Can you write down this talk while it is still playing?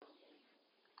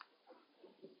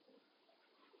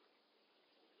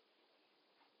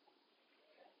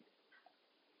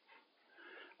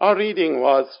Our reading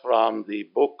was from the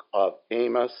book of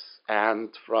Amos and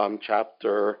from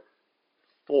chapter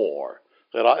 4.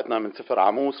 قراءتنا من سفر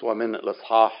عموس ومن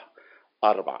الإصحاح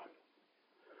 4.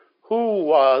 Who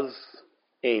was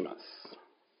Amos?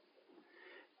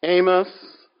 Amos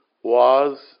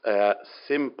was a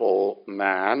simple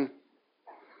man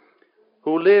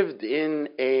who lived in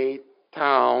a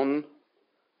town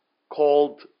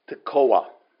called Tekoa.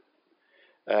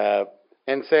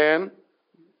 إنسان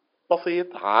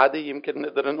بسيط عادي يمكن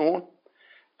نقدر نقول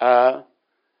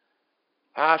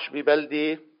عاش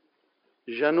ببلدة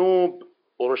جنوب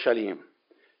أورشليم,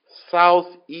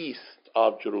 southeast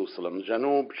of Jerusalem,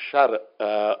 جنوب شرق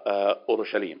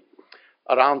أورشليم,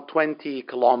 around 20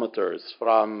 kilometers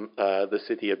from the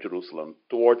city of Jerusalem,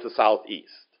 towards the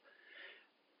southeast.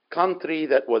 Country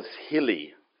that was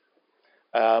hilly,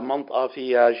 منطقة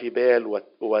فيها جبال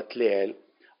وتلال,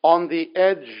 on the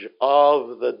edge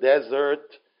of the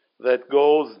desert that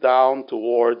goes down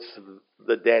towards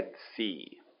the Dead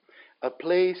Sea. A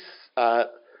place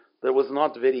that was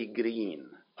not very green,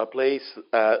 a place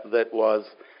that was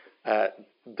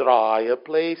dry, a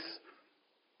place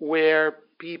where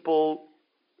people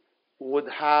would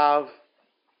have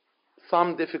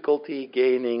some difficulty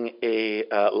gaining a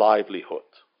livelihood.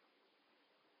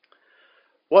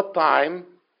 What time,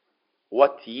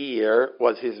 what year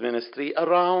was his ministry?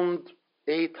 Around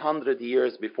 800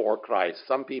 years before Christ.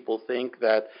 Some people think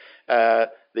that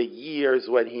the years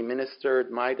when he ministered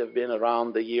might have been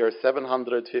around the year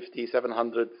 750,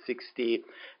 760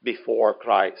 before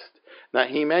Christ. Now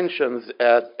he mentions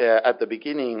at the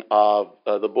beginning of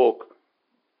the book,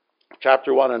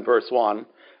 chapter 1 and verse 1,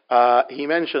 he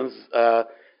mentions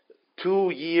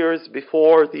 2 years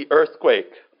before the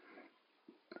earthquake.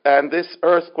 And this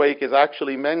earthquake is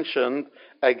actually mentioned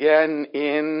again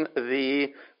in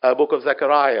the book of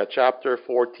Zechariah, chapter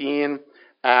 14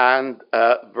 and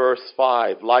verse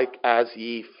 5. Like as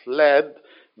ye fled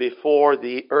before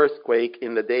the earthquake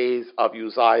in the days of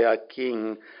Uzziah,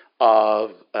 king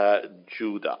of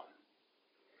Judah.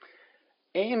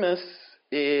 Amos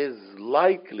is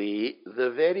likely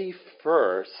the very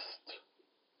first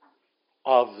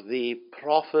of the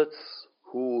prophets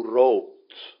who wrote,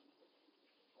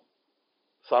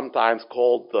 sometimes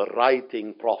called the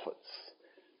writing prophets.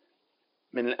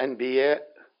 من الأنبياء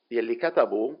يلي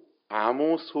كتبوا,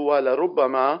 عاموس هو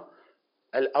لربما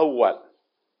الأول.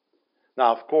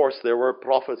 Now, of course, there were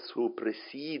prophets who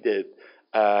preceded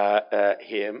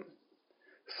him,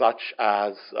 such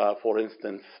as, for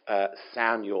instance,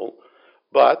 Samuel.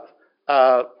 But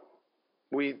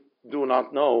we do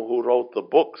not know who wrote the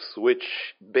books which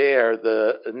bear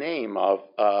the name of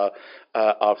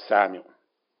Samuel.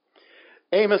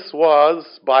 Amos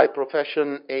was, by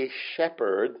profession, a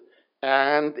shepherd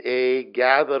and a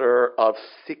gatherer of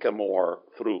sycamore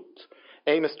fruit.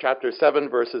 Amos chapter 7,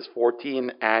 verses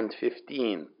 14 and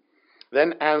 15.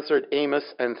 Then answered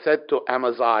Amos and said to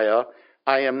Amaziah,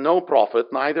 I am no prophet,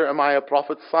 neither am I a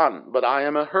prophet's son, but I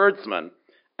am a herdsman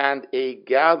and a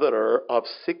gatherer of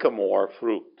sycamore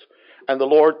fruit. And the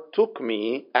Lord took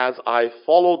me as I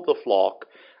followed the flock,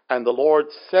 and the Lord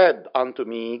said unto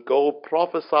me, Go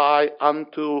prophesy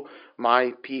unto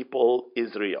my people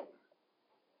Israel.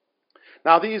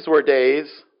 Now these were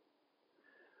days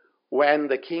when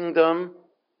the kingdom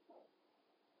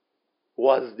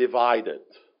was divided.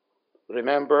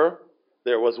 Remember,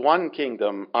 there was one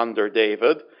kingdom under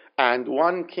David and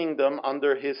one kingdom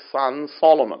under his son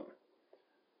Solomon.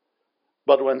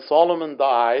 But when Solomon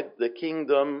died, the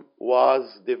kingdom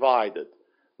was divided.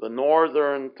 The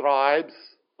northern tribes,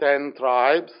 10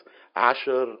 tribes,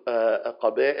 10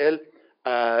 قبائل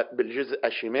بالجزء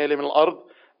الشمالي من الأرض,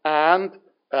 and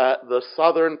the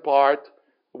southern part,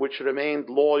 which remained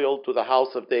loyal to the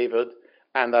house of David,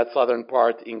 and that southern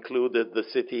part included the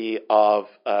city of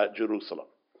Jerusalem.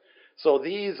 So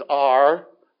these are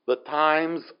the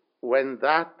times when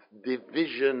that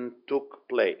division took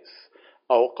place.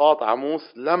 أوقات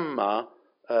عموس لما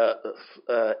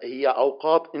هي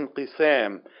أوقات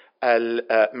انقسام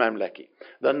المملكي.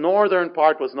 The northern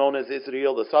part was known as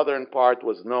Israel, the southern part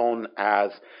was known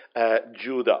as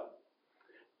Judah.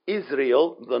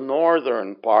 Israel, the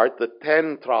northern part, the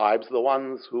 10 tribes, the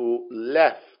ones who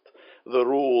left the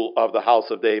rule of the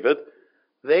house of David,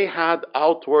 they had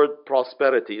outward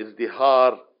prosperity,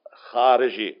 ازدهار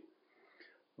خارجي.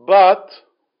 But,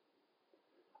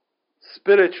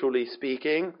 spiritually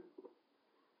speaking,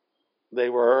 they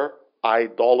were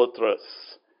idolatrous.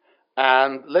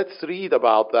 And let's read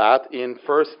about that in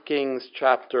 1 Kings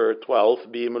chapter 12,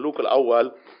 بملوك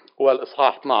الأول هو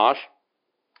الإصحاح 12.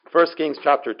 1 Kings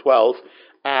chapter 12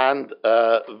 and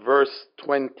verse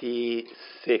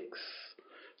 26.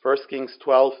 1 Kings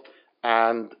 12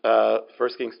 and 1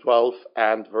 Kings 12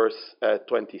 and verse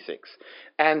 26.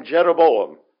 And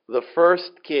Jeroboam, the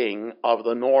first king of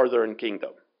the northern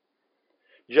kingdom,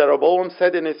 Jeroboam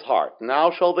said in his heart, now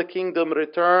shall the kingdom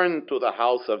return to the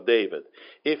house of David,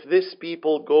 if this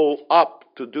people go up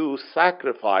to do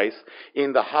sacrifice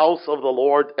in the house of the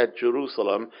Lord at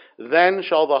Jerusalem, then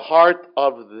shall the heart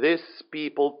of this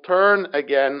people turn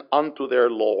again unto their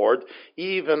Lord,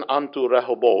 even unto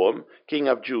Rehoboam, king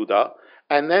of Judah,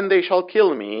 and then they shall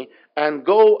kill me, and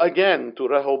go again to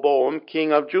Rehoboam,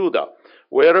 king of Judah.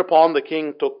 Whereupon the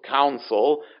king took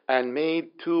counsel, and made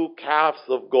 2 calves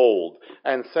of gold,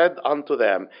 and said unto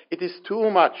them, it is too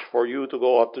much for you to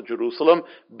go up to Jerusalem.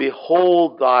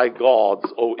 Behold thy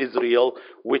gods, O Israel,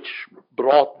 which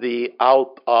brought thee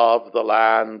out of the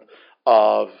land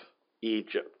of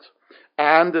Egypt.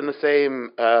 And in the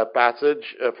same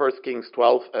passage, 1 Kings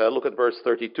 12, look at verse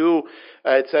 32,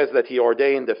 it says that he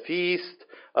ordained a feast,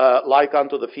 like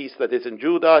unto the feast that is in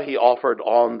Judah. He offered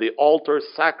on the altar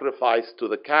sacrifice to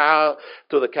the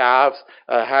calves,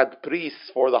 had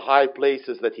priests for the high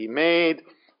places that he made,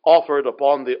 offered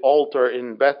upon the altar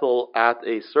in Bethel at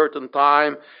a certain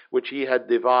time, which he had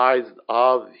devised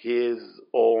of his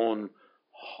own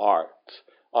heart.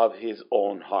 Of his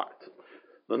own heart.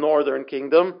 The northern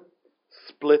kingdom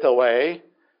split away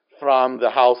from the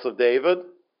house of David,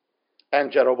 and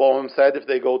Jeroboam said if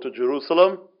they go to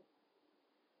Jerusalem,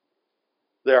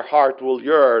 their heart will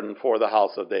yearn for the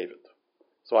house of David.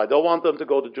 So I don't want them to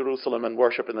go to Jerusalem and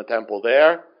worship in the temple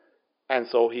there. And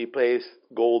so he placed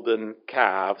golden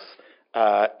calves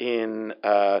in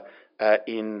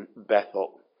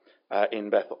Bethel.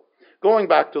 Going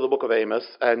back to the book of Amos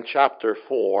and chapter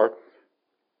 4,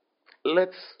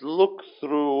 let's look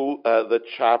through the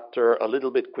chapter a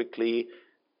little bit quickly,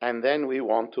 and then we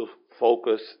want to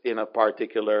focus in a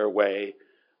particular way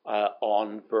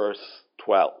on verse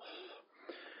 12.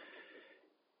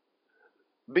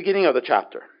 Beginning of the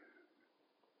chapter.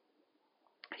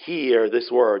 Hear this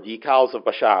word, ye cows of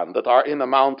Bashan, that are in the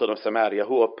mountain of Samaria,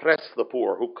 who oppress the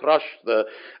poor, who crush the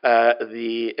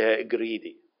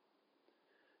greedy.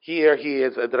 Here he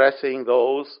is addressing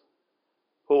those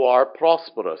who are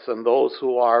prosperous and those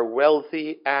who are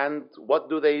wealthy, and what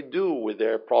do they do with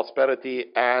their prosperity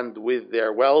and with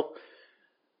their wealth?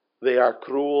 They are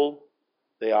cruel,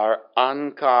 they are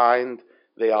unkind,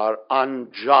 they are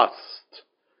unjust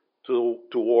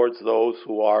towards those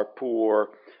who are poor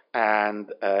and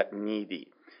needy.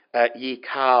 Ye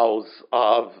cows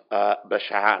of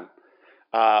Bashan.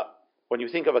 When you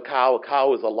think of a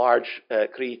cow is a large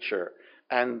creature.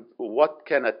 And what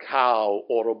can a cow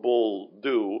or a bull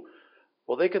do?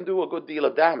 Well, they can do a good deal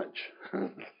of damage.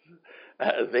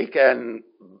 They can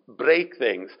break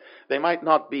things. They might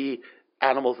not be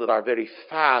animals that are very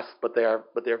fast, but they're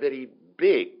very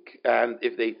big. And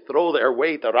if they throw their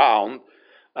weight around,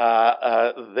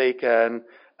 they can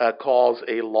cause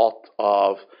a lot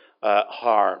of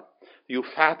harm. You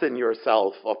fatten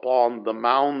yourself upon the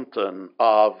mountain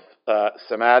of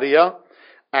Samaria,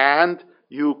 and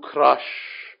you crush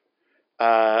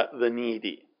the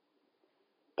needy,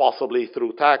 possibly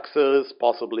through taxes,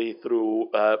 possibly through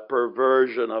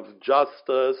perversion of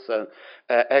justice and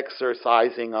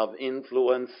exercising of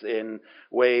influence in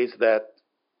ways that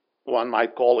one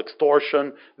might call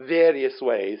extortion, various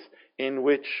ways in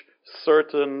which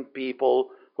certain people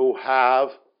who have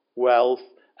wealth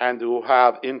and who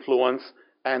have influence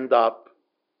end up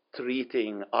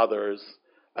treating others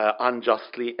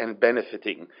unjustly and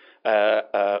benefiting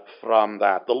from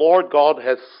that. The Lord God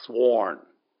has sworn.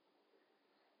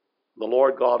 The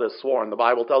Lord God has sworn. The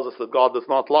Bible tells us that God does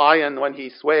not lie, and when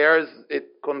he swears, it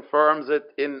confirms it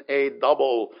in a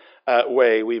double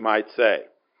way, we might say.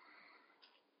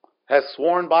 Has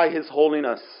sworn by his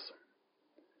holiness,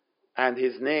 and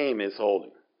his name is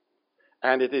holy.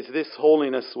 And it is this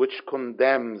holiness which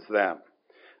condemns them.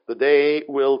 The day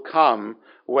will come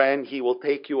when he will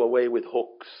take you away with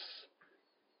hooks.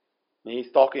 And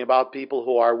he's talking about people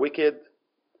who are wicked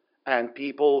and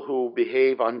people who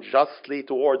behave unjustly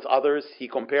towards others. He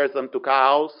compares them to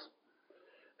cows.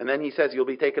 And then he says you'll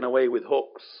be taken away with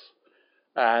hooks.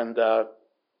 And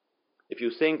if you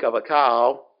think of a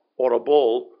cow or a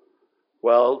bull,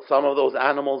 well, some of those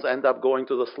animals end up going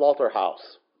to the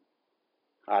slaughterhouse,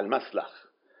 al-maslakh,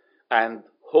 and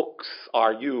hooks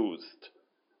are used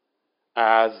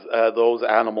as those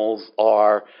animals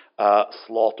are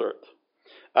slaughtered.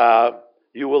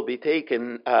 You will be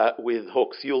taken with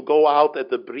hooks. You'll go out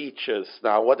at the breaches.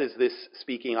 Now, what is this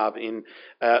speaking of in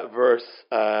verse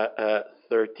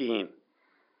 13?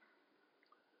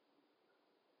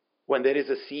 When there is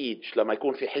a siege, لما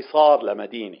يكون في حصار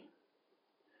لمدينة.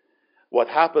 What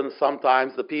happens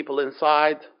sometimes, the people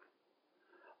inside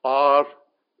are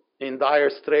in dire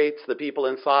straits. The people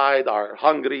inside are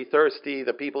hungry, thirsty.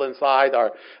 The people inside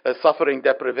are suffering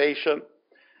deprivation.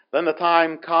 Then the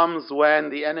time comes when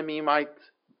the enemy might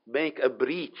make a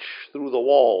breach through the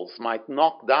walls, might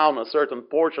knock down a certain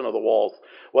portion of the walls.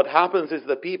 What happens is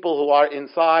the people who are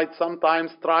inside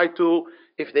sometimes try to,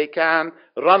 if they can,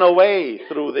 run away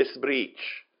through this breach,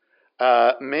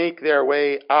 make their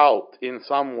way out in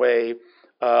some way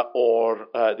or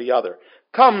the other.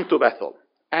 Come to Bethel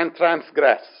and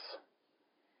transgress.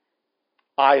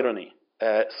 Irony,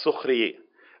 sukhriye.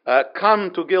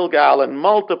 Come to Gilgal and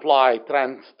multiply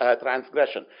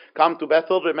transgression. Come to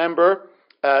Bethel. Remember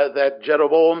that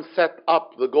Jeroboam set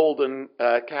up the golden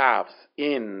calves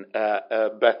in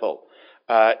Bethel.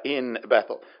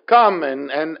 Come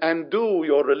and do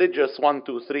your religious 1,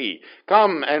 2, 3.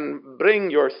 Come and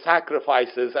bring your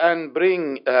sacrifices and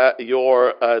bring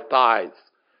your tithes.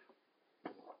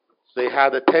 They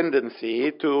had a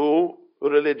tendency to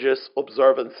religious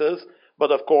observances,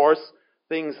 but of course,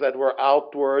 things that were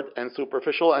outward and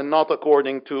superficial and not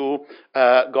according to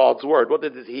God's word. What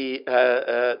did he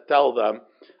tell them?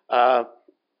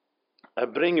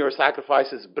 Bring your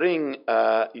sacrifices, bring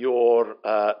your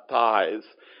tithes,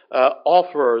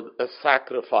 offer a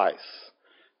sacrifice,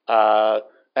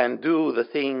 and do the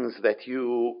things that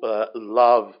you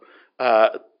love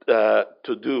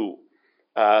to do.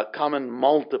 Come and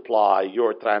multiply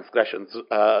your transgressions.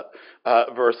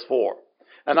 Verse 4.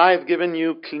 And I have given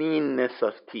you cleanness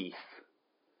of teeth.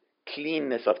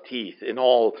 Cleanness of teeth in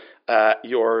all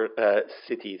your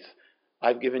cities.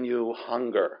 I've given you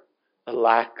hunger, a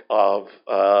lack of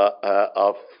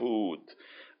food,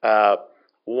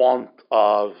 want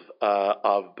of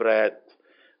bread.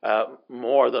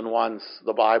 More than once,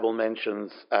 the Bible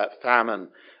mentions famine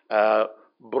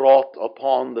brought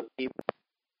upon the people.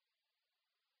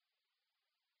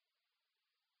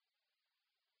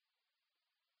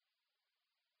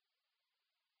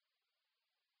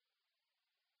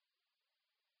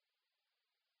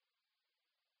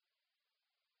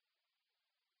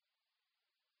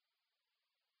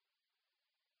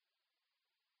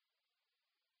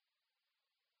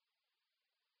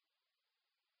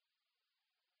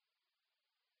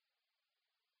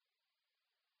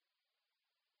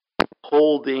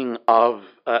 Holding of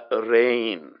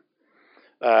rain,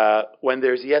 when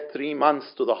there's yet 3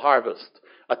 months to the harvest,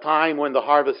 a time when the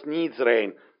harvest needs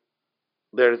rain,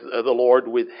 there's the Lord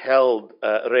withheld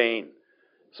rain,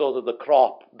 so that the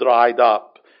crop dried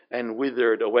up and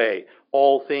withered away.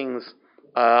 All things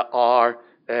are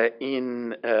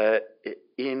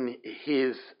in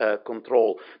his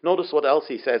control. Notice what else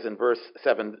he says in verse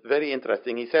 7. Very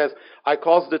interesting. He says, I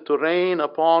caused it to rain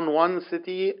upon one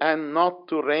city and not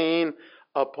to rain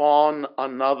upon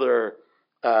another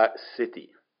city.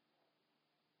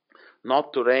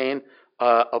 Not to rain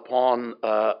upon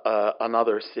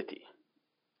another city.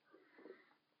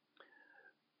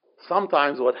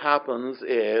 Sometimes what happens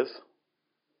is,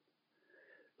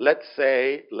 let's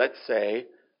say,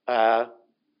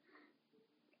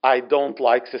 I don't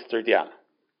like Sister Diana.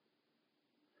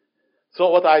 So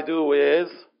what I do is,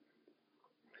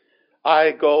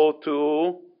 I go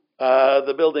to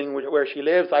the building where she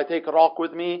lives. I take a rock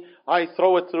with me. I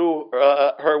throw it through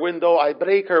her window. I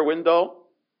break her window.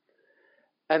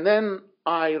 And then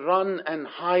I run and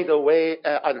hide away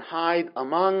and hide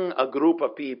among a group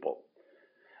of people.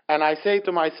 And I say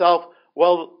to myself,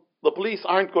 well, the police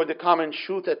aren't going to come and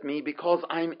shoot at me because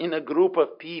I'm in a group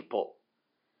of people.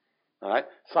 All right?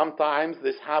 Sometimes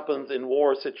this happens in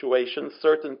war situations.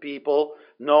 Certain people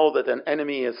know that an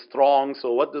enemy is strong,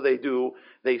 so what do?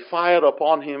 They fire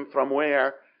upon him from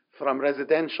where? From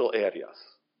residential areas.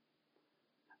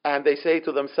 And they say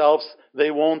to themselves,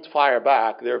 they won't fire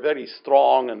back. They're very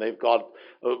strong and they've got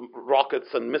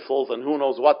rockets and missiles and who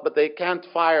knows what, but they can't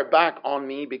fire back on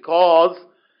me because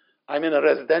I'm in a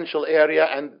residential area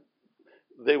and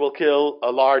they will kill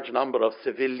a large number of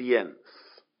civilians.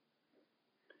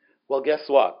 Well, guess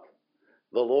what?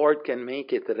 The Lord can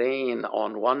make it rain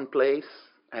on one place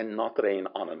and not rain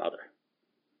on another.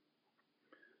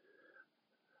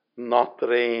 Not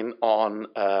rain on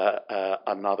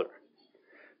another.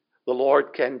 The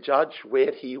Lord can judge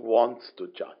where he wants to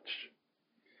judge.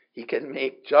 He can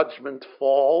make judgment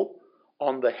fall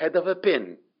on the head of a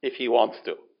pin if he wants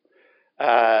to.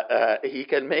 He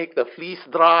can make the fleece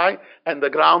dry and the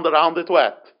ground around it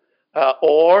wet.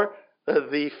 Or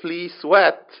the fleece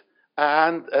wet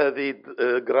and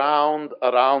the ground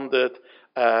around it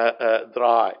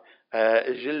dry.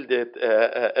 جلدة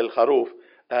الخروف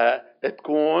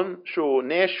تكون شو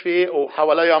ناشفة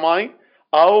وحواليها مي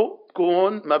أو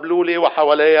تكون مبلولة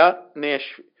وحواليها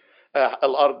ناشفة.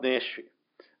 الأرض ناشفة.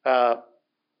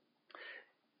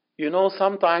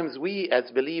 Sometimes we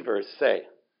as believers say,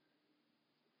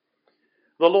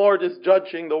 the Lord is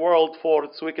judging the world for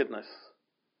its wickedness.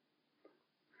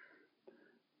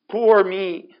 Poor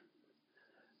me.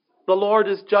 The Lord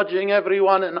is judging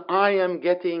everyone, and I am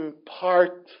getting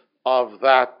part of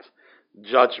that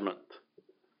judgment.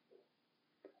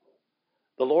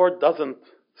 The Lord doesn't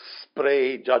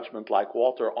spray judgment like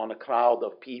water on a crowd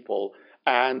of people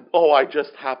and, I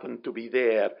just happened to be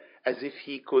there, as if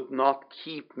he could not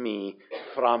keep me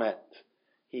from it.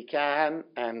 He can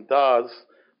and does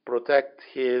protect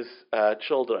his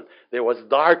children. There was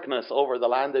darkness over the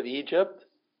land of Egypt,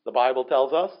 the Bible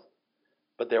tells us,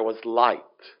 but there was light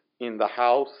in the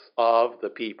house of the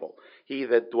people. He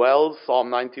that dwells, Psalm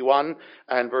 91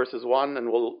 and verses 1,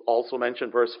 and we'll also mention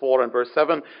verse 4 and verse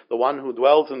 7, the one who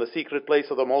dwells in the secret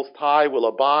place of the Most High will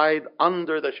abide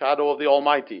under the shadow of the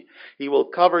Almighty. He will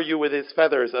cover you with his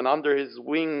feathers, and under his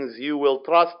wings you will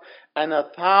trust, and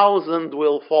 1,000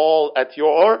 will fall at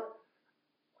your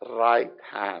right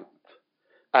hand,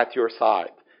 at your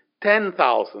side.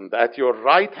 10,000 at your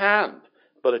right hand,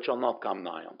 but it shall not come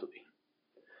nigh unto thee.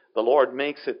 The Lord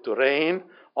makes it to rain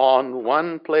on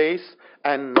one place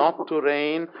and not to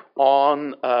rain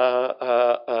on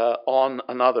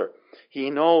another. He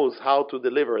knows how to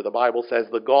deliver, the Bible says,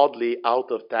 the godly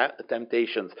out of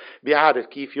temptations. بيعرف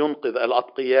كيف ينقذ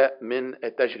الأتقياء من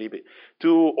التجربة.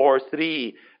 2 or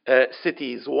 3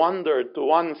 cities wandered to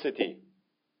one city.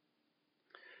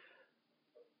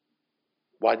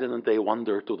 Why didn't they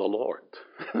wander to the Lord?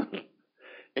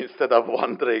 Instead of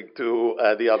wandering to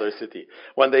the other city.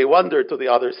 When they wandered to the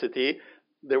other city,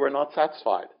 they were not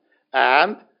satisfied.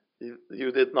 And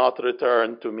you did not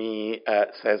return to me,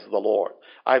 says the Lord.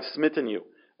 I've smitten you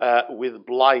with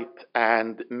blight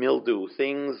and mildew,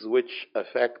 things which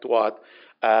affect what?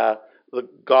 The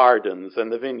gardens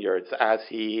and the vineyards, as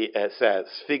he says,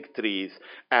 fig trees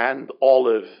and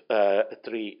olive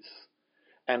trees.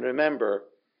 And remember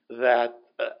that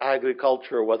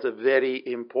agriculture was a very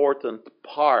important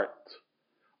part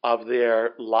of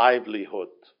their livelihood.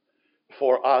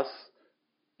 For us,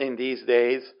 in these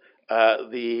days,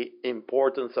 the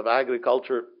importance of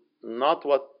agriculture, not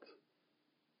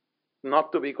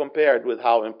to be compared with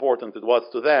how important it was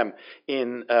to them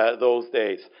in those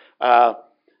days.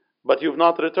 But you've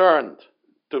not returned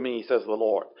to me, says the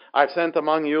Lord. I've sent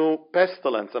among you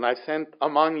pestilence, and I've sent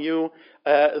among you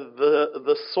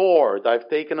the sword. I've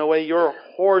taken away your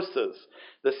horses.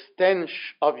 The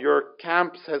stench of your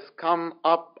camps has come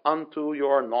up unto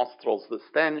your nostrils. The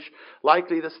stench,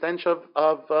 likely the stench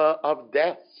of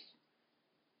death.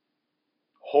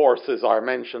 Horses are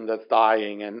mentioned as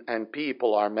dying, and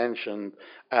people are mentioned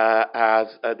as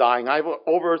dying. I've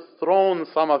overthrown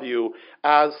some of you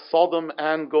as Sodom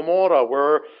and Gomorrah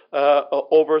were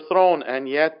overthrown, and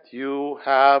yet you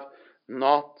have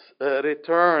not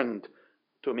returned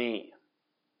to me.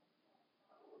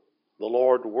 The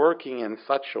Lord working in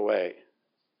such a way,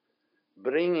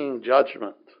 bringing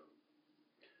judgment.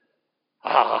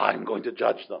 I'm going to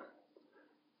judge them.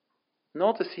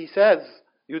 Notice he says,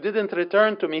 you didn't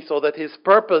return to me, so that his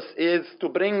purpose is to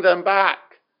bring them back,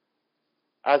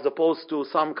 as opposed to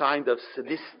some kind of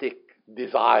sadistic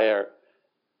desire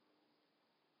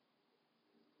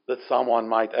that someone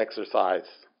might exercise.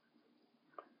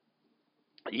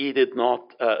 Ye did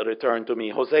not return to me.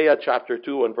 Hosea chapter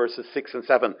 2 and verses 6 and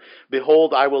 7.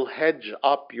 Behold, I will hedge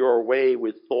up your way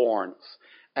with thorns,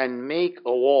 and make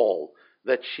a wall,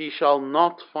 that she shall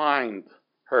not find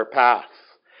her paths.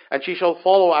 And she shall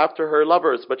follow after her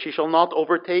lovers, but she shall not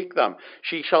overtake them.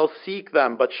 She shall seek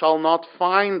them, but shall not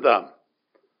find them.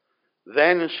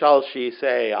 Then shall she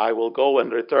say, I will go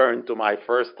and return to my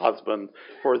first husband,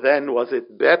 for then was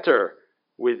it better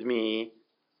with me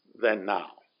than now.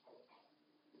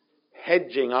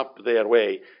 Hedging up their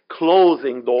way,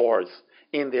 closing doors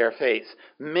in their face,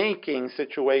 making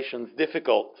situations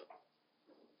difficult.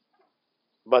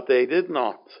 But they did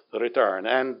not return.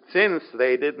 And since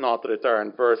they did not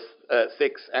return, verse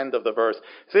 6, end of the verse.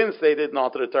 Since they did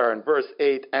not return, verse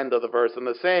 8, end of the verse. And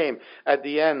the same at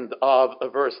the end of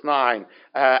verse 9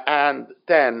 and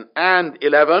 10 and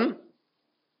 11.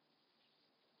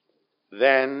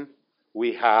 Then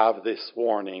we have this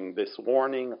warning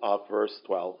of verse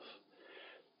 12.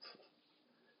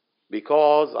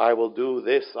 Because I will do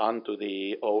this unto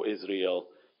thee, O Israel,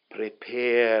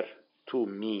 prepare to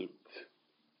meet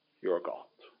your God.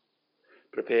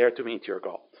 Prepare to meet your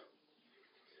God.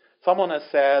 Someone has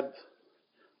said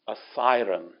a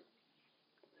siren,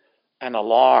 an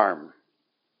alarm,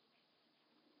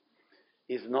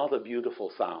 is not a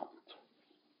beautiful sound.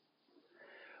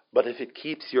 But if it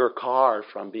keeps your car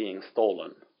from being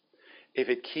stolen, if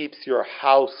it keeps your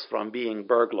house from being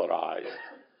burglarized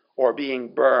or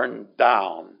being burned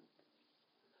down,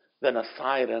 then a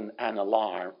siren and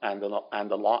alarm and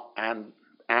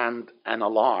an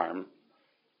alarm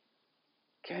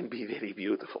can be very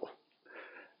beautiful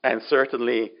and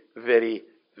certainly very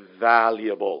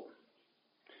valuable.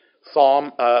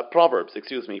 Proverbs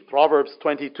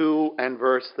 22 and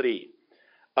verse 3.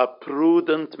 A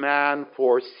prudent man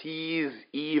foresees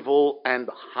evil and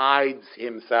hides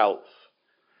himself.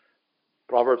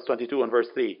 Proverbs 22 and verse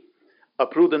 3. A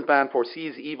prudent man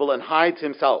foresees evil and hides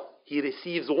himself. He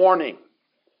receives warning.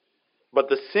 But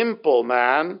the simple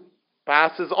man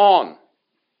passes on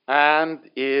and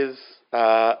is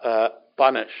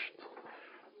punished.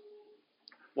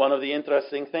 One of the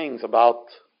interesting things about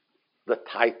the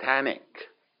Titanic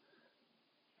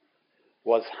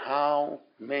was how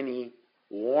many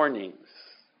warnings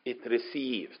it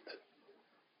received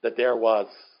that there was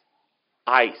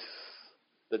ice,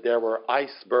 that there were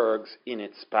icebergs in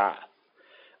its path.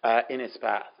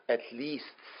 At least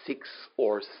 6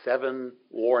 or 7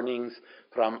 warnings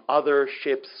from other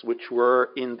ships which were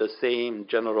in the same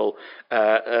general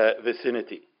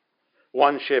vicinity.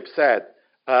 One ship said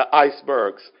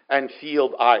icebergs and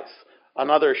field ice.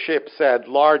 Another ship said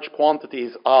large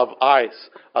quantities of ice.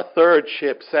 A third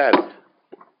ship said,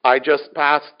 I just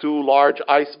passed 2 large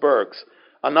icebergs.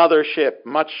 Another ship,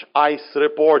 much ice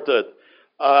reported.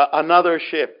 Another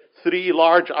ship, 3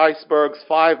 large icebergs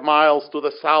 5 miles to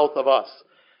the south of us.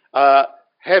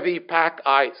 Heavy pack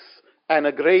ice and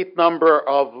a great number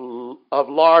of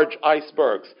large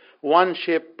icebergs. One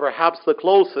ship, perhaps the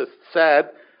closest,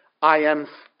 said, I am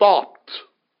stopped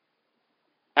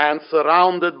and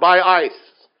surrounded by ice.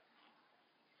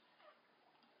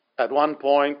 At one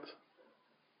point,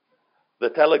 the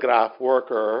telegraph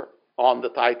worker on the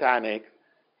Titanic,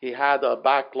 he had a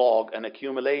backlog, an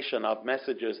accumulation of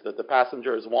messages that the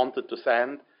passengers wanted to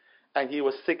send, and he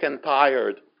was sick and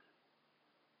tired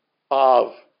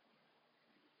of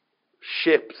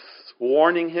ships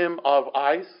warning him of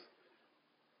ice.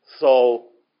 So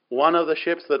one of the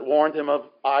ships that warned him of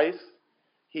ice,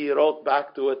 he wrote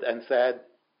back to it and said,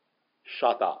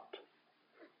 shut up.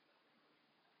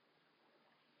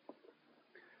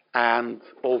 And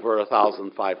over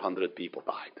 1,500 people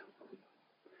died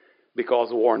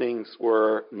because warnings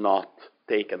were not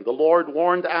taken. The Lord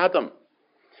warned Adam,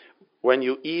 when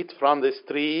you eat from this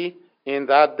tree, in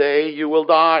that day you will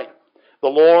die. The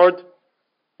Lord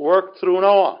worked through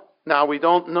Noah. Now, we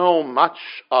don't know much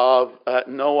of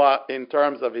Noah in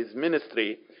terms of his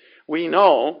ministry. We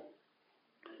know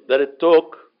that it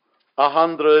took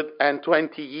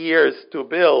 120 years to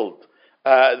build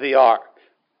the ark.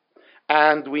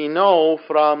 And we know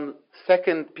from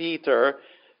 2 Peter,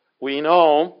 we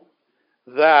know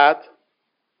that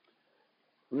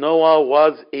Noah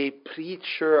was a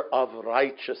preacher of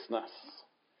righteousness.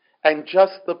 And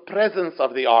just the presence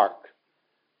of the ark,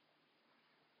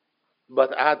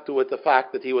 but add to it the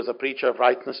fact that he was a preacher of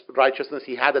righteousness,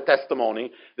 he had a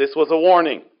testimony. This was a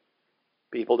warning.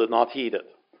 People did not heed it.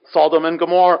 Sodom and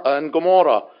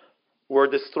Gomorrah were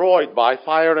destroyed by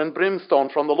fire and brimstone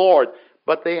from the Lord,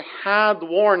 but they had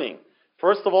warning.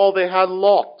 First of all, they had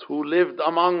Lot, who lived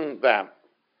among them.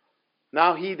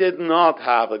 Now, he did not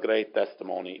have a great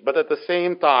testimony, but at the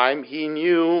same time, he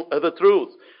knew the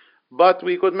truth. But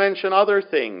we could mention other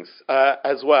things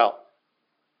as well.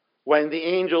 When the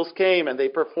angels came and they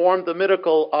performed the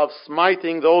miracle of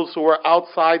smiting those who were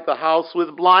outside the house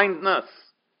with blindness,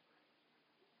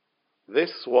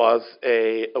 this was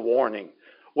a warning.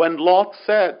 When Lot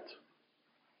said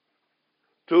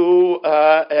to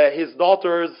his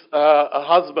daughter's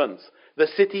husbands, the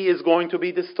city is going to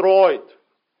be destroyed.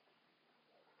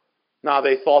 Now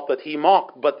they thought that he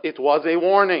mocked, but it was a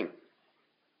warning.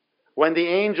 When the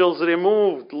angels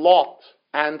removed Lot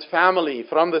and family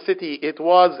from the city, it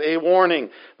was a warning.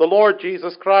 The Lord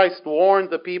Jesus Christ warned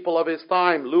the people of his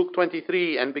time, Luke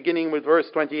 23 and beginning with verse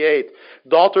 28,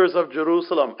 daughters of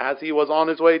Jerusalem, as he was on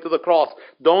his way to the cross,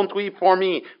 don't weep for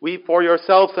me, weep for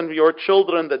yourselves and your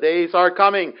children. The days are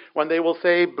coming when they will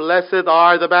say, blessed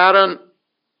are the barren.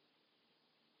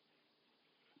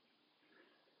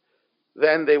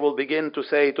 Then they will begin to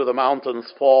say to the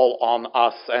mountains, fall on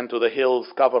us, and to the hills,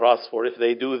 cover us. For if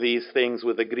they do these things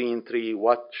with the green tree,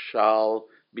 what shall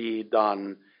be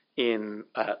done in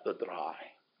the dry?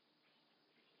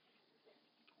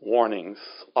 Warnings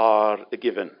are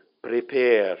given.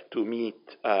 Prepare to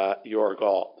meet your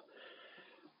God.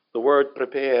 The word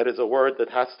prepare is a word that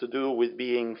has to do with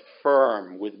being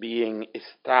firm, with being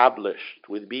established,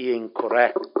 with being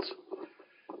correct.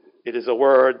 It is a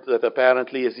word that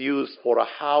apparently is used for a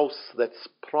house that's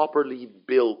properly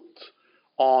built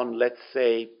on, let's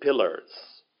say, pillars,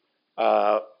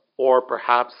 or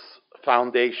perhaps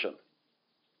foundation.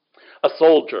 A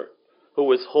soldier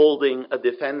who is holding a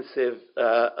defensive,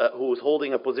 who is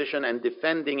holding a position and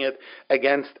defending it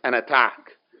against an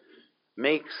attack,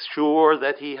 makes sure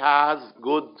that he has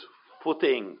good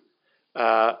footing,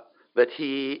 that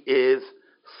he is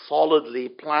solidly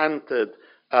planted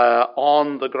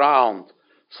on the ground,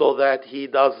 so that he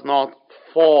does not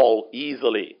fall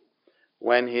easily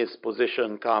when his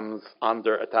position comes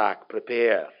under attack.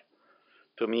 Prepare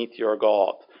to meet your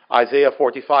God. Isaiah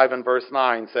 45 and verse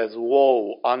 9 says,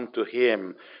 "Woe unto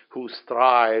him who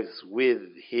strives with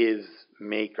his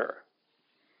maker.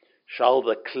 Shall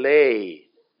the clay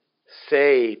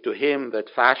say to him that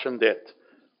fashioned it,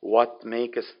 What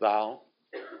makest thou?"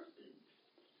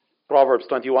 Proverbs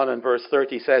 21 and verse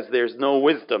 30 says, "There's no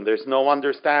wisdom, there's no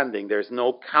understanding, there's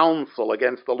no counsel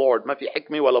against the Lord. ما في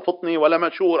حكمة ولا فطنة ولا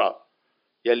مشورة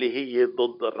يلي هي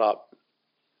ضد الرب."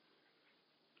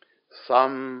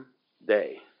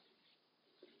 Someday,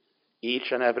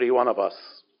 each and every one of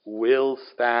us will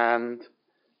stand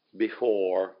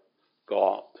before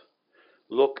God.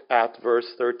 Look at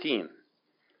verse 13.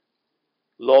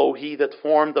 "Lo, he that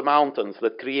formed the mountains,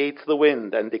 that creates the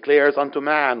wind, and declares unto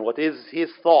man what is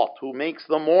his thought, who makes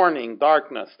the morning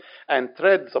darkness, and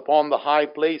treads upon the high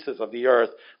places of the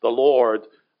earth, the Lord,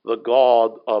 the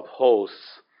God of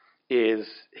hosts,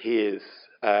 is his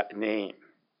name."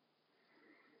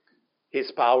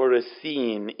 His power is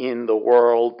seen in the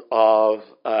world of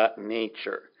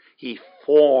nature. He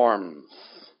forms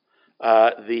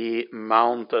the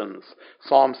mountains.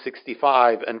 Psalm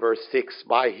 65 and verse 6,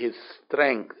 "By his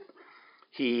strength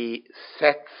he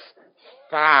sets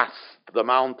fast the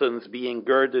mountains, being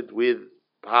girded with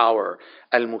power.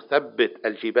 المثبت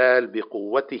الجبال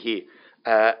بقوته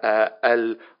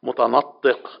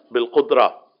المتنطق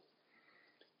بالقدرة."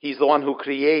 He's the one who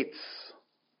creates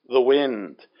the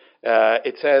wind.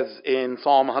 It says in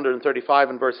Psalm 135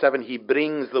 and verse 7, "He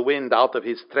brings the wind out of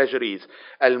his treasuries.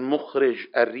 المخرج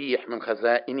الريح من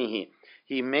خزائنه."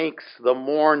 He makes the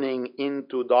morning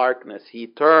into darkness. He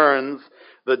turns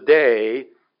the day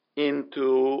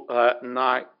into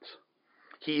night.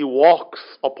 He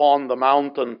walks upon the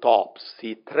mountain tops.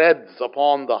 He treads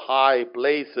upon the high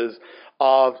places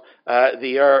of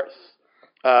the earth.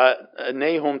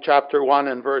 Nahum chapter 1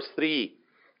 and verse 3.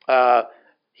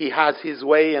 He has his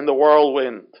way in the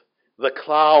whirlwind. The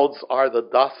clouds are the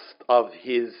dust of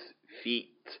his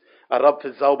feet. الرب في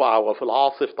الزوبعة وفي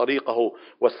العاصف طريقه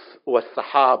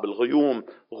والسحاب الغيوم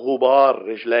غبار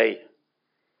رجليه.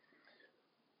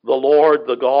 The Lord,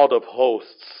 the God of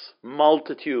hosts,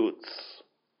 multitudes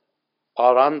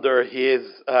are under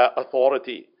his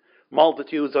authority.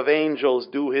 Multitudes of angels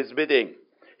do his bidding.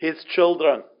 His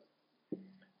children,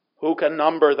 who can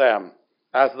number them?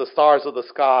 As the stars of the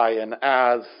sky and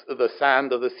as the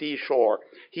sand of the seashore.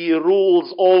 He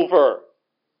rules over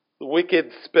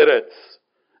wicked spirits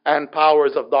and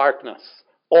powers of darkness.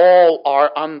 All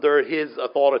are under his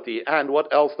authority. And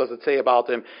what else does it say about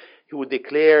him? Who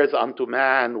declares unto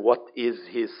man what is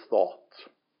his thought.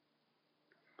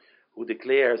 Who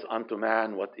declares unto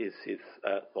man what is his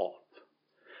thought.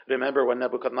 Remember when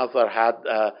Nebuchadnezzar had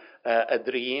a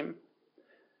dream?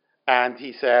 And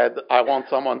he said, "I want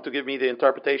someone to give me the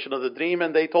interpretation of the dream."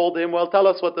 And they told him, "Well, tell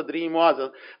us what the dream was,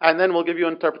 and then we'll give you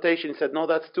an interpretation." He said, "No,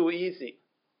 that's too easy.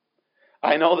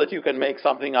 I know that you can make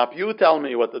something up. You tell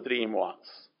me what the dream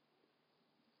was."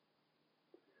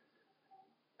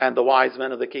 And the wise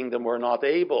men of the kingdom were not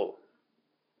able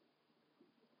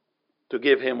to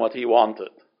give him what he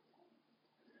wanted.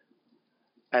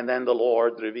 And then the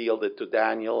Lord revealed it to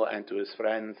Daniel and to his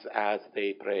friends as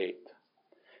they prayed.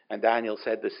 And Daniel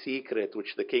said, "The secret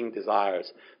which the king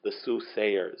desires, the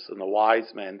soothsayers and the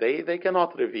wise men, they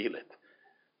cannot reveal it.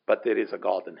 But there is a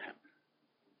God in heaven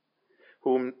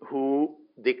who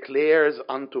declares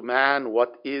unto man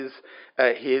what is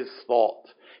his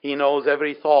thought." He knows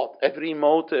every thought, every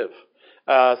motive.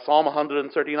 Psalm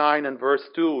 139 and verse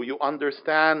 2, "You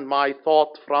understand my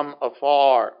thought from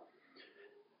afar.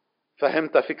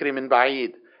 فهمت فكري من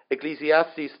بعيد."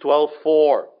 Ecclesiastes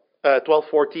 12:14,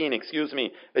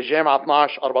 الجامعة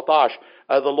 12:14.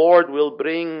 The Lord will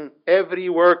bring every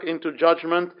work into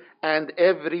judgment and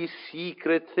every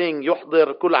secret thing.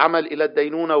 يحضر كل عمل إلى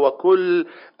الدينونة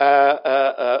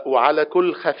وعلى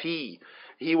كل خفي.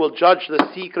 He will judge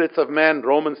the secrets of men.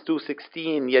 Romans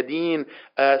 2:16. Yadin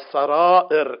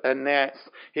sara'ir an-nas.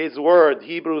 His word,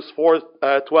 Hebrews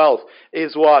 4:12,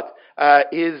 is what?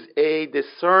 Is a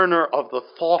discerner of the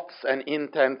thoughts and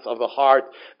intents of the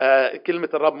heart. كلمة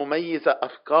الرب مميزة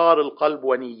أفكار القلب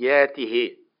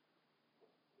ونياته.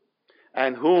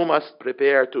 And who must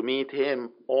prepare to meet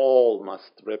him? All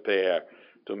must prepare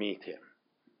to meet him.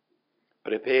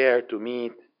 Prepare to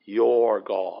meet your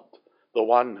God, the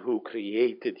one who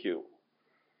created you.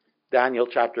 Daniel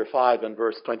chapter 5 and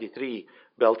verse 23,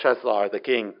 Belshazzar the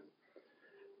king,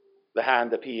 the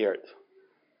hand appeared.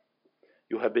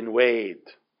 You have been weighed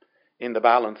in the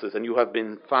balances and you have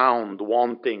been found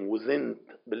wanting. وزنت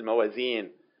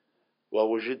بالموازين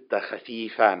ووجدت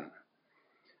خفيفا.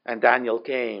 And Daniel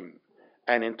came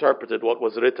and interpreted what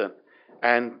was written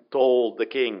and told the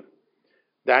king,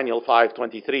 Daniel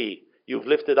 5:23, you've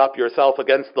lifted up yourself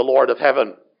against the Lord of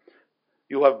heaven.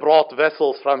 You have brought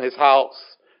vessels from his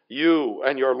house. You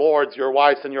and your lords, your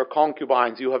wives and your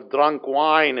concubines, you have drunk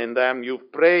wine in them.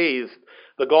 You've praised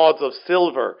the gods of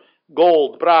silver,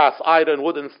 gold, brass, iron,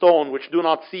 wood, and stone, which do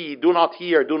not see, do not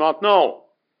hear, do not know.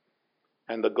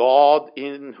 And the God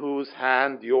in whose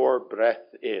hand your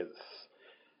breath is,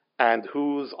 and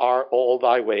whose are all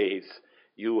thy ways,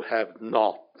 you have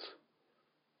not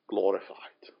glorified.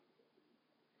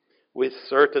 With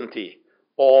certainty,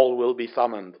 all will be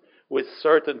summoned. With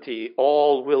certainty,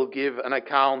 all will give an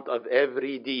account of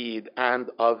every deed and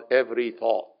of every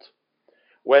thought.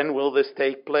 When will this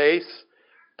take place?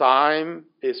 Time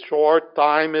is short,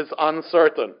 time is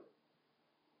uncertain.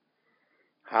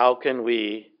 How can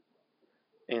we,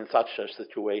 in such a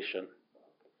situation,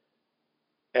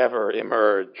 ever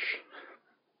emerge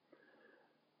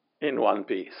in one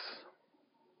piece?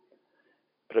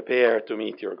 Prepare to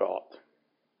meet your God.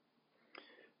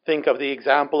 Think of the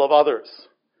example of others.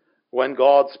 When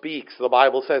God speaks, the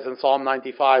Bible says in Psalm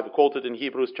 95, quoted in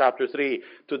Hebrews chapter 3,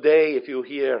 today if you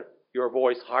hear your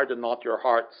voice, harden not your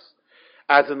hearts,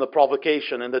 as in the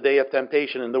provocation in the day of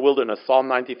temptation in the wilderness, Psalm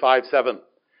 95:7.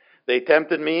 They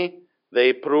tempted me,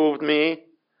 they proved me,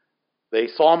 they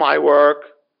saw my work,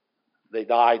 they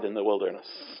died in the wilderness.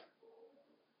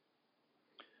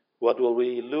 What will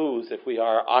we lose if we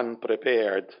are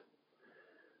unprepared?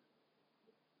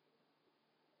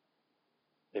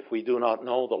 If we do not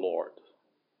know the Lord,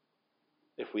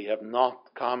 if we have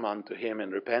not come unto him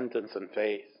in repentance and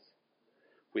faith,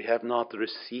 we have not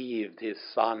received his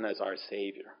Son as our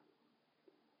Savior,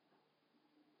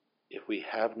 if we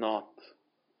have not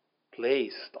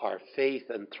placed our faith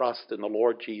and trust in the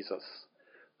Lord Jesus,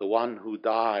 the one who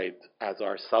died as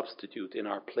our substitute in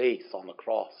our place on the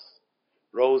cross,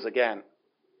 rose again,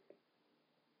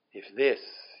 if this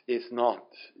is not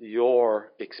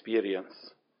your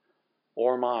experience,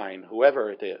 or mine,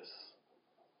 whoever it is,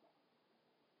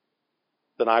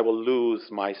 then I will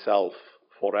lose myself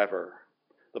forever.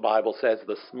 The Bible says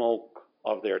the smoke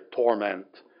of their torment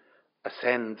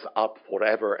ascends up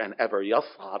forever and ever.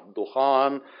 يصعد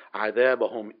دخان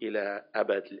عذابهم إلى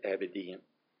أبد الآبدين.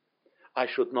 I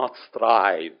should not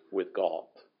strive with God.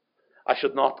 I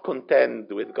should not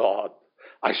contend with God.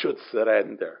 I should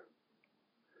surrender.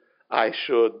 I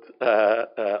should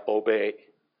obey.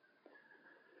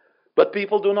 But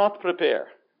people do not prepare.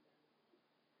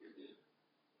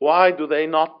 Why do they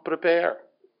not prepare?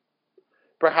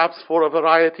 Perhaps for a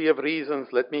variety of reasons.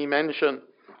 Let me mention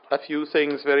a few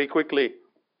things very quickly.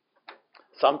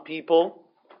 Some people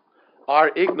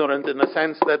are ignorant in the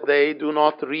sense that they do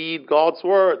not read God's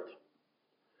word.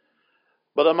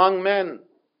 But among men,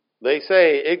 they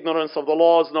say ignorance of the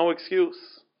law is no excuse.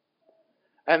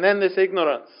 And then this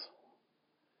ignorance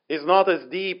is not as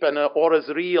deep or as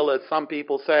real as some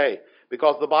people say,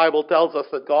 because the Bible tells us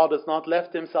that God has not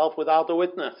left himself without a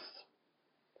witness.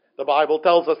 The Bible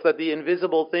tells us that the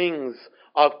invisible things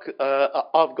of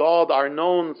God are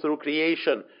known through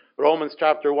creation. Romans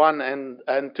chapter 1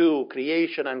 and 2,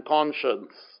 creation and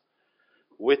conscience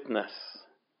witness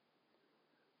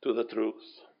to the truth.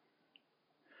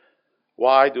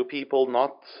 Why do people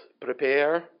not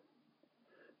prepare?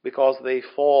 Because they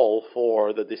fall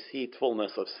for the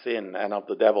deceitfulness of sin and of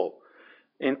the devil.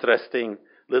 Interesting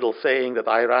little saying that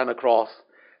I ran across.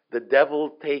 The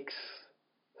devil takes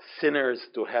sinners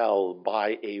to hell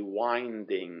by a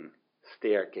winding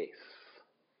staircase.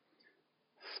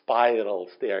 Spiral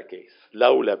staircase.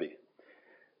 Lawlabi.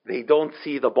 They don't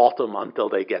see the bottom until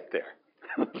they get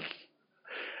there.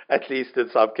 At least in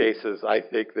some cases, I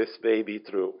think this may be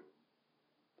true.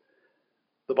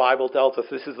 The Bible tells us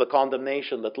this is the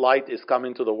condemnation, that light is come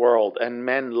into the world, and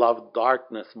men loved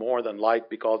darkness more than light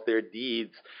because their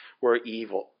deeds were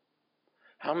evil.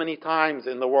 How many times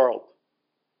in the world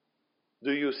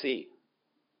do you see?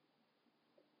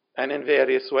 And in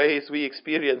various ways we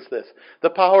experience this. The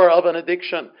power of an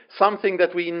addiction, something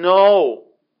that we know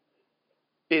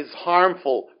is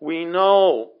harmful, we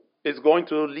know is going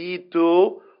to lead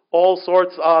to all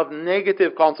sorts of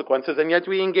negative consequences, and yet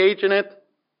we engage in it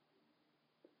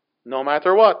no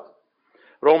matter what.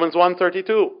 Romans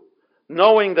 1:32,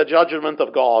 knowing the judgment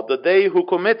of God, that they who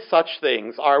commit such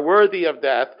things are worthy of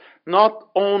death, not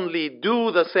only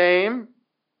do the same,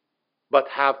 but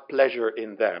have pleasure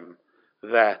in them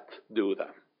that do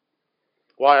them.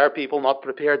 Why are people not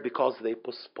prepared? Because they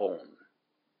postpone.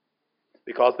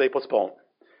 Because they postpone.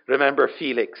 Remember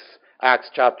Felix, Acts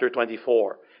chapter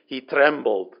 24. He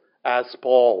trembled as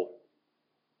Paul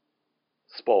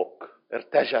spoke.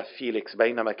 ارتجف فيليكس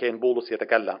بينما كان بولس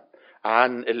يتكلم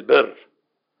عن البر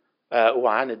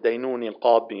وعن الدينوني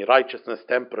القادم, righteousness,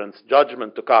 temperance,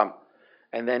 judgment to come.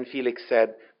 And then Felix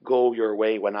said, go your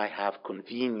way when I have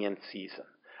convenient season.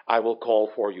 I will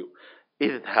call for you.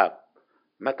 اذهب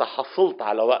متى حصلت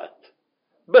على وقت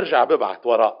برجع ببعت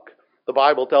وراك. The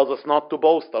Bible tells us not to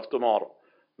boast of tomorrow.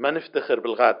 ما نفتخر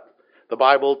بالغد. The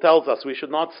Bible tells us we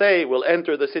should not say we'll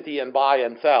enter the city and buy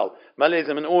and sell. ما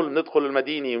لازم نقول ندخل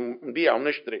المدينة ونبيع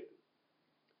ونشتري.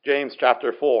 James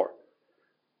chapter 4.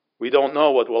 We don't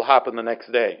know what will happen the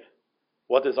next day.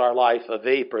 What is our life? A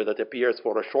vapor that appears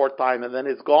for a short time and then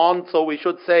is gone. So we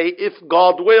should say, if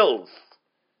God wills,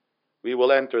 we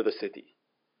will enter the city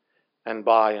and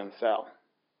buy and sell.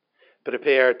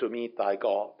 Prepare to meet thy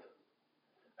God.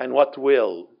 And what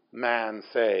will man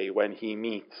say when he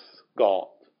meets God?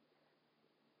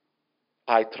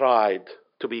 I tried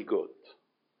to be good.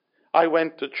 I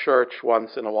went to church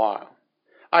once in a while.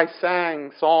 I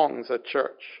sang songs at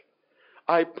church.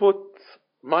 I put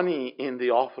money in the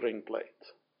offering plate.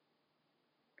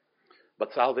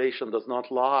 But salvation does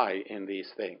not lie in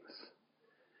these things.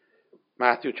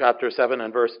 Matthew chapter 7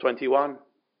 and verse 21.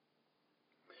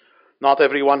 Not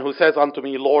everyone who says unto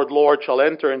me, Lord, Lord, shall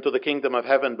enter into the kingdom of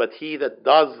heaven, but he that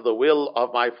does the will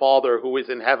of my Father who is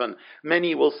in heaven.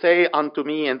 Many will say unto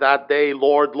me in that day,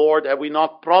 Lord, Lord, have we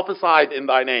not prophesied in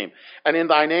thy name? And in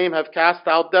thy name have cast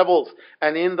out devils,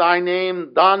 and in thy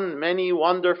name done many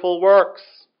wonderful works.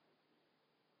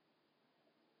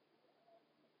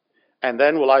 And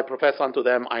then will I profess unto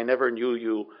them, I never knew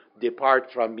you.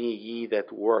 Depart from me, ye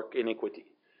that work iniquity.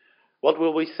 What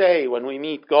will we say when we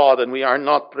meet God and we are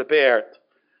not prepared?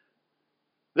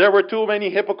 There were too many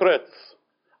hypocrites.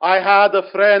 I had a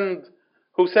friend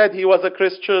who said he was a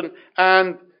Christian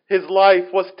and his life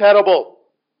was terrible.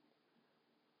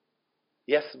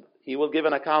 Yes, he will give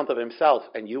an account of himself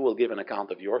and you will give an account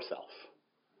of yourself.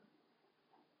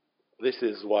 This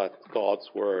is what God's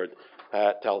word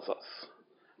tells us.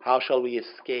 How shall we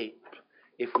escape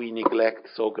if we neglect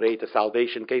so great a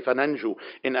salvation? كيف ننجو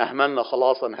إن أهملنا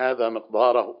خلاصا هذا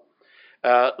مقداره.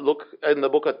 Look in the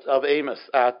book of Amos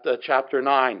at chapter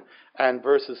 9 and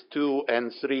verses 2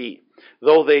 and 3.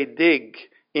 Though they dig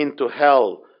into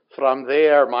hell, from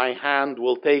there my hand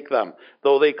will take them.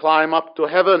 Though they climb up to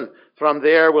heaven, from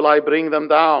there will I bring them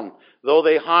down. Though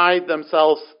they hide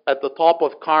themselves at the top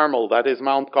of Carmel, that is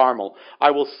Mount Carmel,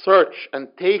 I will search and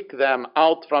take them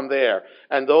out from there.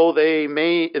 And though they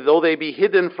be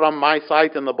hidden from my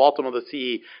sight in the bottom of the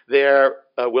sea, there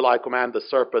will I command the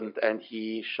serpent, and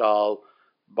he shall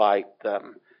bite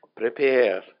them.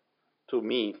 Prepare to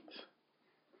meet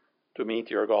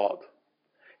your God.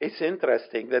 It's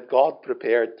interesting that God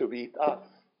prepared to meet us.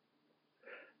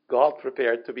 God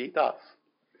prepared to meet us.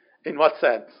 In what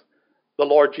sense? The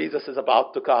Lord Jesus is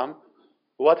about to come.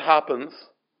 What happens?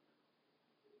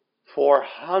 For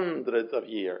hundreds of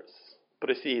years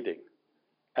preceding,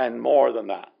 and more than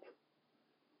that,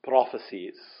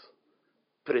 prophecies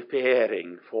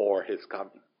preparing for his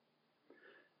coming.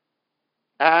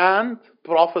 And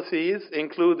prophecies,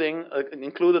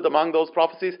 included among those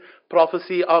prophecies,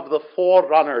 prophecy of the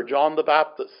forerunner, John the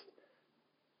Baptist,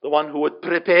 the one who would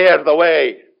prepare the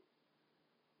way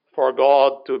for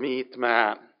God to meet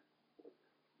man.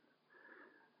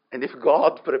 And if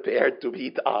God prepared to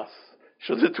meet us,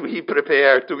 shouldn't we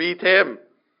prepare to meet him?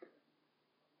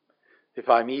 If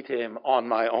I meet him on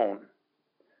my own,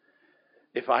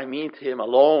 if I meet him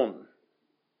alone,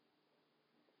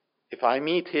 if I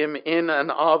meet him in and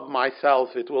of myself,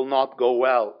 it will not go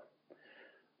well.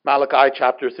 Malachi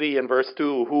chapter 3 and verse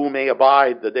 2, who may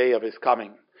abide the day of his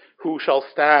coming? Who shall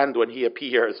stand when he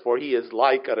appears? For he is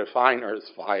like a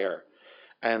refiner's fire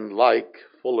and like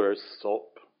fuller's soap.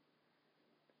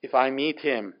 If I meet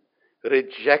him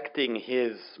rejecting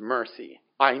his mercy,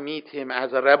 I meet him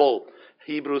as a rebel.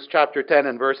 Hebrews chapter 10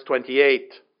 and verse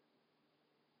 28.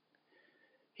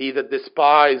 He that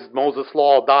despised Moses'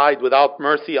 law died without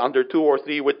mercy under 2 or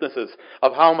 3 witnesses.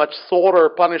 Of how much sorer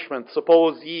punishment,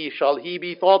 suppose ye, shall he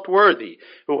be thought worthy,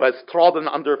 who has trodden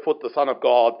under foot the Son of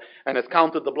God, and has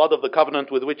counted the blood of the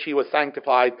covenant with which he was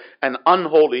sanctified an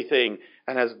unholy thing,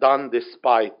 and has done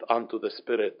despite unto the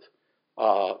Spirit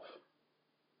of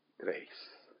grace.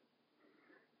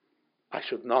 I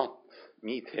should not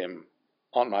meet him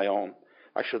on my own.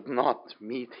 I should not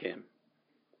meet him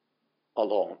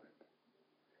alone.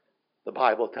 The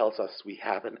Bible tells us we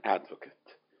have an advocate,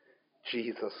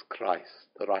 Jesus Christ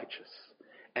the righteous,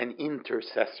 an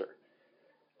intercessor,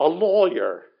 a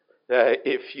lawyer,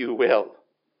 if you will.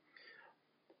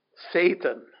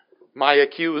 Satan, my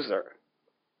accuser,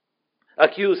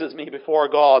 accuses me before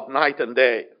God night and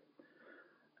day.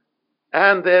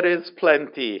 And there is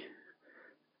plenty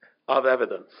of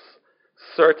evidence,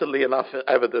 certainly enough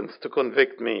evidence to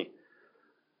convict me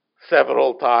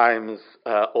several times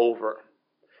over.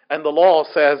 And the law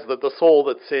says that the soul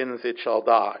that sins, it shall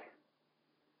die.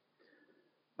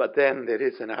 But then there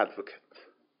is an advocate.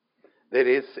 There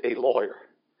is a lawyer.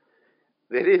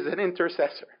 There is an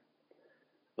intercessor,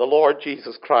 the Lord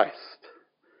Jesus Christ,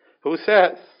 who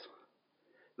says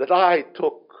that I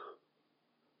took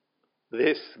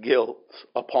this guilt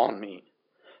upon me.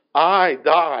 I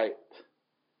died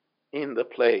in the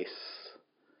place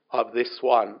of this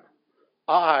one.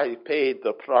 I paid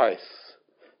the price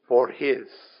for his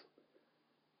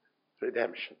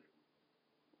redemption.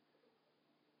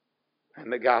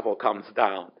 And the gavel comes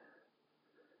down,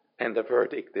 and the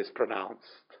verdict is pronounced.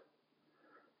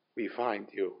 We find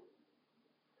you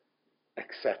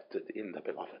accepted in the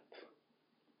beloved.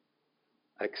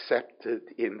 Accepted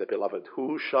in the beloved.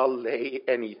 Who shall lay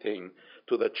anything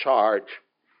to the charge,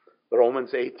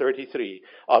 Romans 8:33,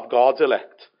 of God's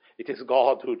elect? It is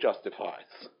God who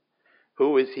justifies.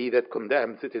 Who is he that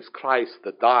condemns? It is Christ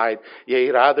that died,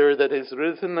 yea, rather that is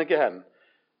risen again,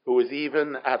 who is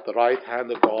even at the right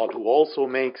hand of God, who also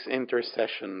makes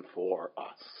intercession for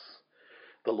us.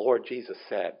 The Lord Jesus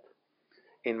said,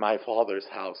 in my Father's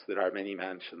house there are many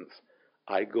mansions.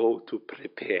 I go to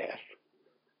prepare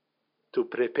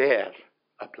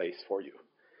a place for you.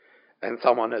 And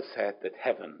someone has said that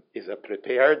heaven is a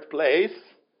prepared place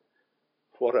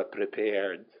for a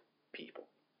prepared people.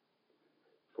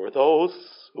 For those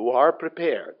who are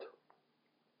prepared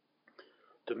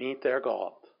to meet their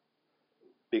God,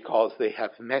 because they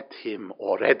have met him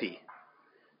already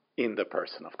in the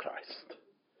person of Christ.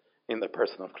 In the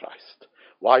person of Christ.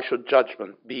 Why should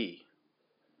judgment be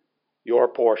your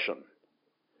portion?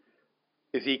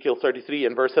 Ezekiel 33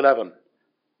 and verse 11.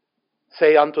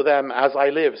 Say unto them, as I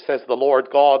live, says the Lord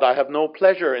God, I have no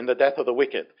pleasure in the death of the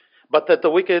wicked, but that the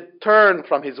wicked turn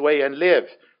from his way and live.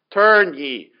 Turn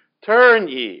ye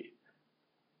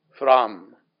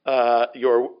from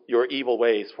your evil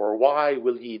ways, for why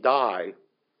will ye die,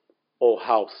 O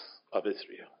house of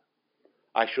Israel?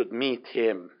 I should meet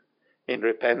him in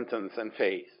repentance and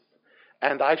faith.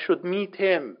 And I should meet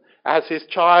him as his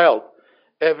child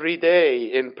every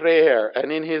day in prayer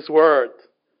and in his word.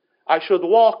 I should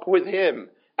walk with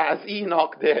him as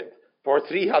Enoch did for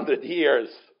 300 years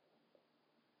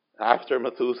after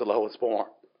Methuselah was born.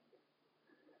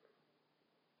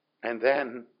 And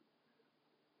then,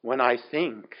 when I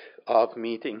think of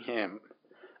meeting him,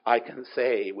 I can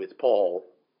say with Paul,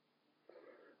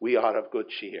 we are of good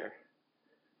cheer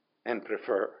and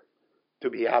prefer to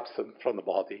be absent from the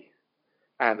body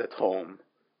and at home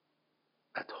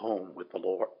with the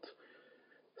Lord.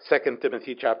 2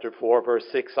 Timothy chapter 4 verse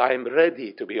 6, I am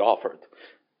ready to be offered.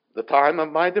 The time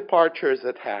of my departure is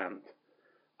at hand.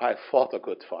 I have fought a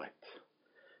good fight.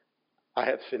 I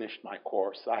have finished my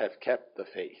course. I have kept the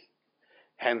faith.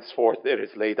 Henceforth there is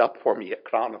laid up for me a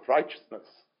crown of righteousness,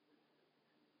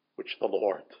 which the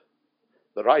Lord,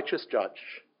 the righteous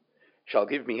judge, shall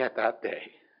give me at that day.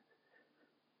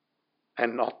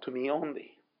 And not to me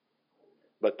only,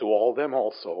 but to all them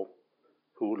also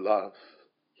who love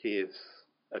his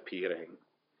appearing.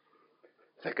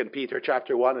 2 Peter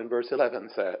chapter 1 and verse 11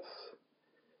 says,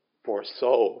 for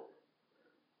so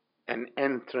an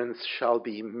entrance shall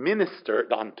be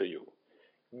ministered unto you,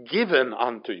 given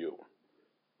unto you.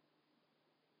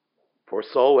 For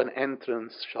so an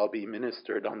entrance shall be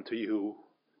ministered unto you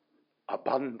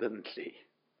abundantly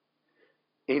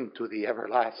into the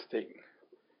everlasting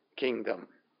kingdom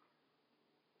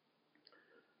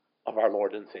of our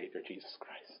Lord and Savior Jesus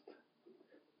Christ.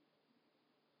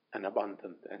 An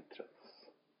abundant entrance.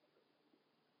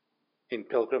 In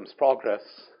Pilgrim's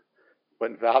Progress,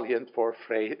 when valiant for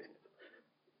faith,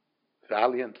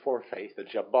 the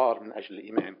Jabbar and Ajl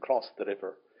Iman crossed the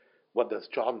river, what does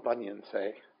John Bunyan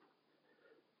say?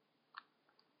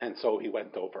 And so he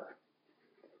went over.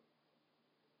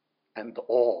 And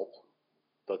all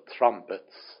the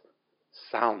trumpets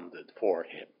sounded for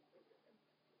him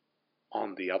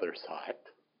on the other side.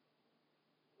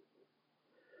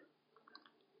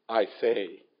 I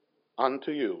say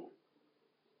unto you,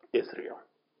 Israel,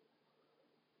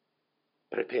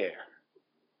 prepare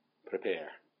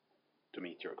to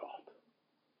meet your God.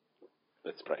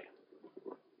 Let's pray.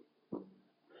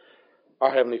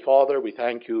 Our Heavenly Father, we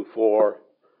thank you for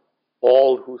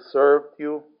all who served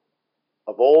you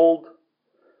of old,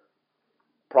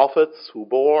 prophets who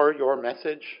bore your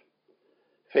message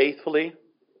faithfully,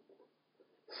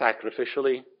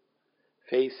 sacrificially,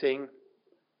 facing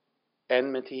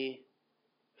enmity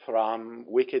from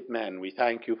wicked men. We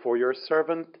thank you for your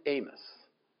servant Amos,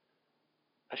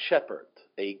 a shepherd,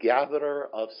 a gatherer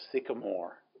of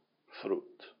sycamore fruit,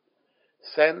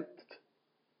 sent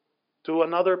to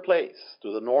another place,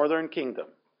 to the northern kingdom,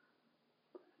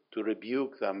 to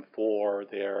rebuke them for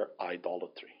their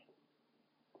idolatry.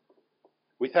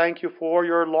 We thank you for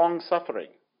your long suffering.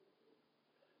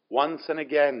 Once and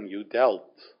again you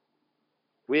dealt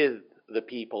with the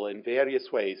people in various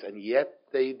ways, and yet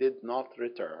they did not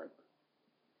return.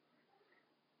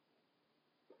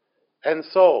 And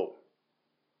so,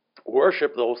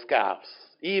 worship those calves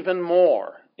even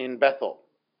more in Bethel.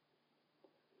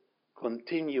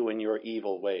 Continue in your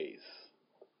evil ways,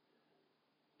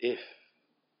 if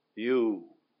you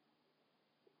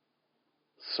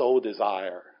so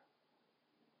desire.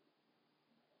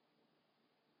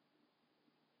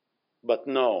 But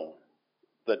know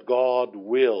that God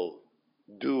will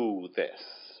do this,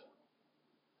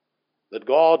 that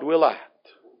God will act.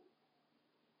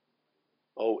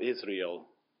 O Israel,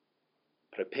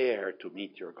 prepare to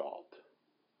meet your God.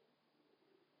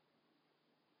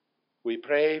 We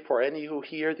pray for any who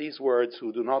hear these words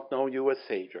who do not know you as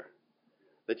Savior,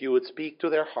 that you would speak to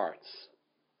their hearts,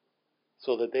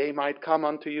 so that they might come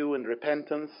unto you in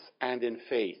repentance and in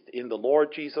faith in the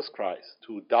Lord Jesus Christ,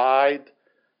 who died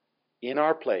in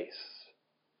our place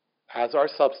as our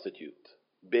substitute,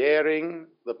 bearing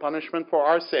the punishment for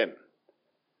our sin,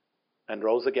 and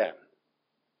rose again,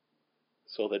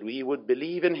 so that we would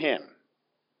believe in him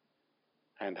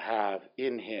and have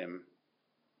in him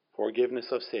forgiveness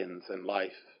of sins and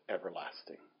life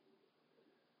everlasting.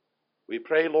 We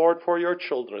pray, Lord, for your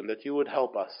children, that you would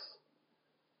help us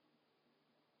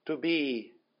to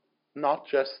be not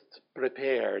just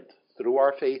prepared through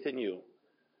our faith in you,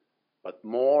 but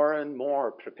more and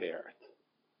more prepared,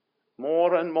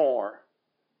 more and more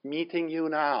meeting you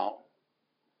now,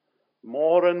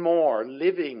 more and more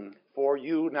living for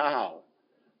you now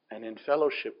and in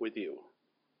fellowship with you,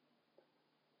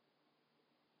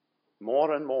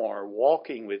 more and more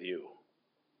walking with you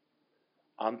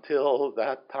until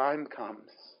that time comes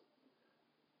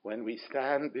when we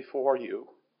stand before you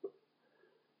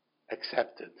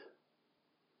accepted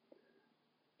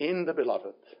in the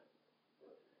Beloved,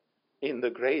 in the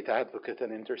great advocate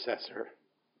and intercessor,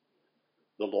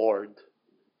 the Lord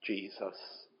Jesus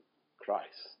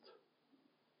Christ.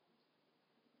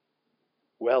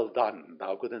 Well done,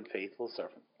 thou good and faithful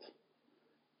servant.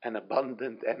 An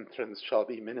abundant entrance shall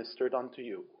be ministered unto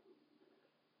you.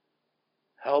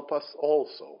 Help us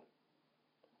also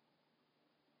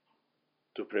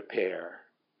to prepare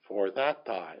for that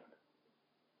time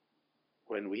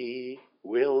when we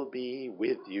will be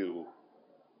with you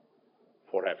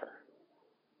forever.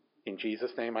 In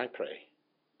Jesus' name I pray.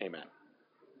 Amen.